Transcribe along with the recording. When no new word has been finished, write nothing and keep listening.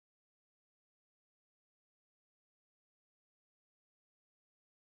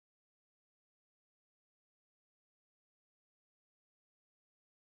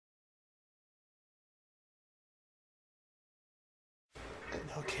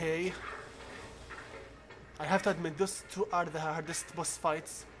Okay. I have to admit, those two are the hardest boss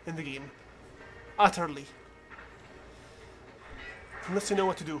fights in the game. Utterly. Unless you know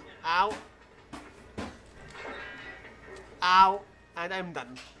what to do. Ow. Ow. And I'm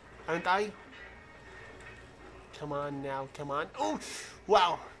done. Aren't I? Come on now, come on. Oh!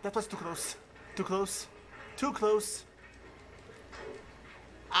 Wow, that was too close. Too close. Too close.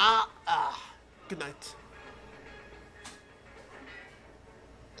 Good night.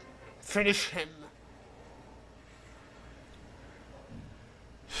 Finish him.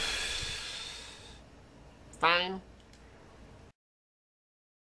 Fine.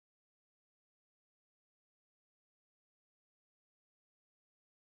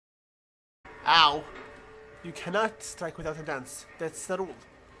 Ow. You cannot strike without a dance. That's the rule.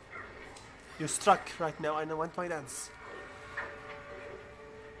 You struck right now and I want my dance.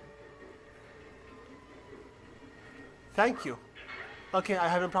 Thank you. Okay, I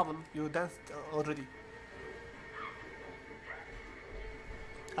have no problem. You danced already.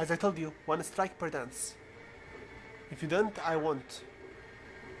 As I told you, one strike per dance. If you don't, I won't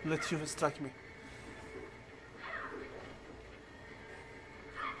let you strike me.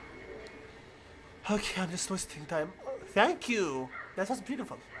 Okay, I'm just wasting time. Thank you! That was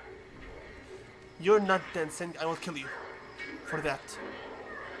beautiful. You're not dancing, I will kill you for that.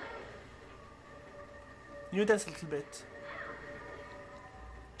 You dance a little bit.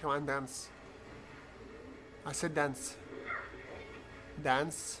 Come on, dance. I said dance.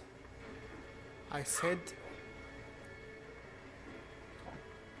 Dance. I said...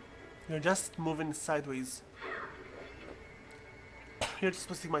 You're just moving sideways. You're just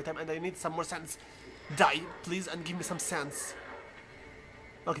wasting my time and I need some more sense. Die, please, and give me some sense.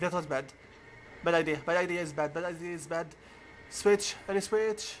 Okay, that was bad. Bad idea. Bad idea is bad. Bad idea is bad. Switch. Any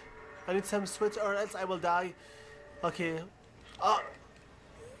switch? I need some switch or else I will die. Okay. Oh.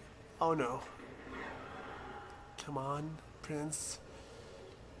 Oh no. Come on, Prince.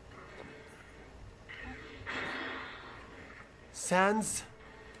 Sans.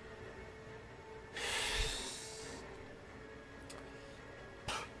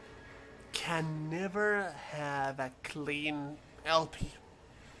 Can never have a clean LP.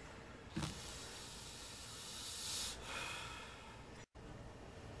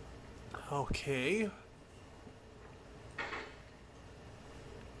 Okay.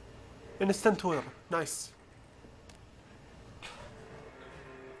 Instant water. Nice.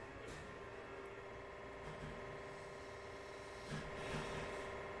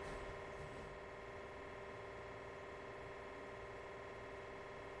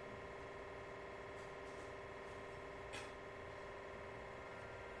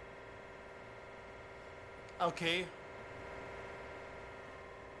 Okay.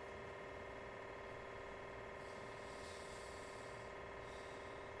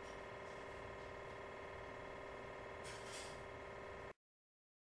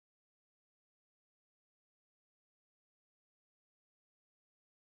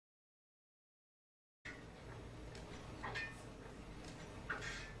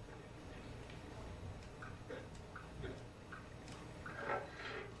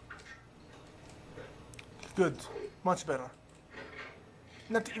 Good. Much better.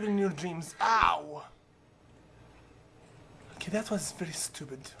 Not even in your dreams. Ow! Okay, that was very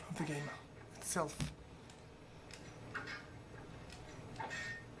stupid of the game itself.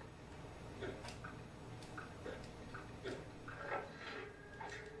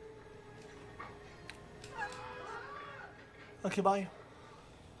 Okay, bye.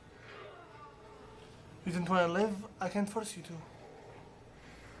 You didn't want to live? I can't force you to.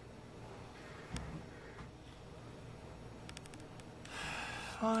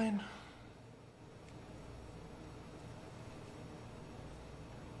 Fine.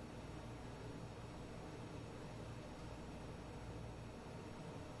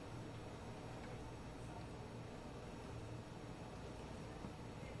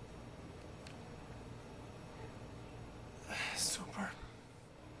 Super.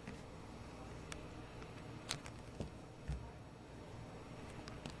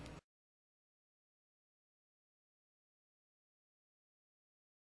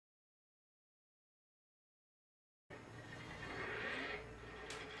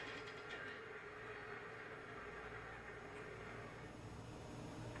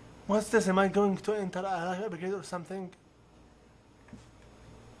 What's this? Am I going to enter a brigade or something?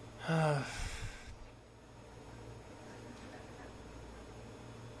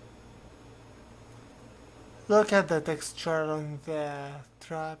 Look at the texture on the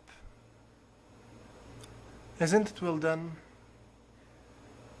trap. Isn't it well done?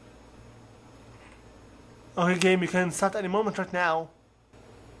 Okay, game, you can start any moment right now.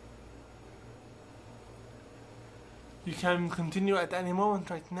 You can continue at any moment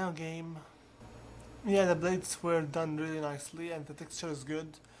right now, game. Yeah, the blades were done really nicely and the texture is good.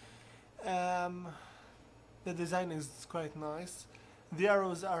 Um, the design is quite nice. The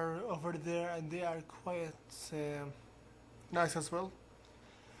arrows are over there and they are quite nice as well.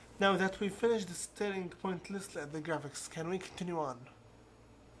 Now that we finished staring pointlessly at the graphics, can we continue on?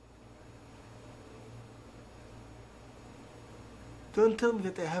 Don't tell me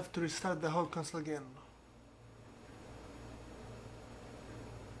that I have to restart the whole console again.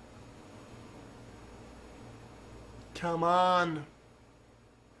 Come on!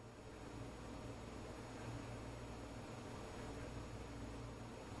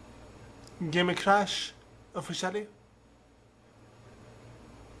 Game crash? Officially?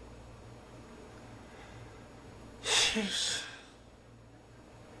 Sheesh.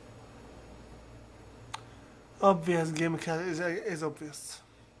 Obvious game crash is obvious.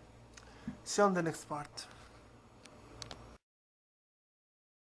 See you on the next part.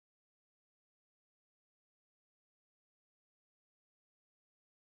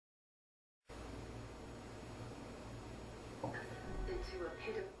 Into a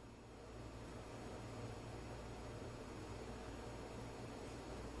pit of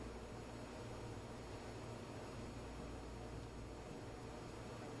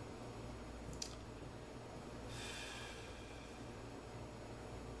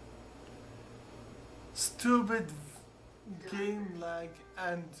Stupid game lag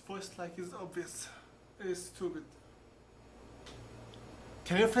and voice lag is obvious. It is stupid.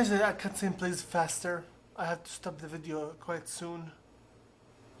 Can you finish the cutscene please faster? I have to stop the video quite soon.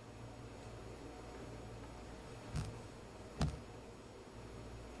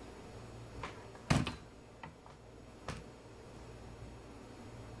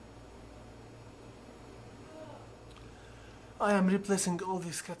 I am replacing all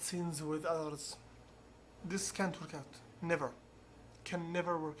these cutscenes with others. This can't work out. Never. Can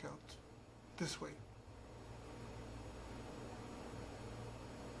never work out. This way.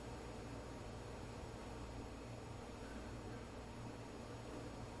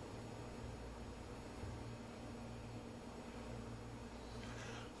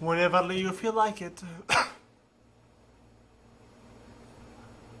 Whenever you feel like it.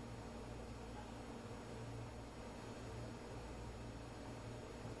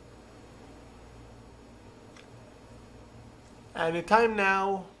 Anytime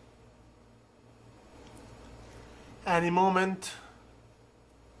now. Any moment.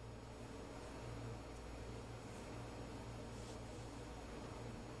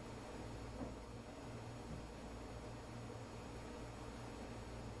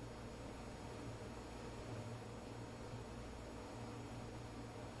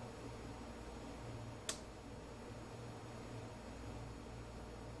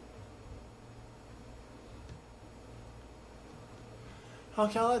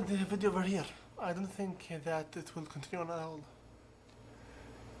 Okay, I'll end the video over here. I don't think that it will continue on at all.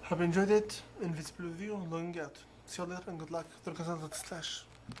 Hope you enjoyed it. Invisible with you, logging out. See you later and good luck. Slash.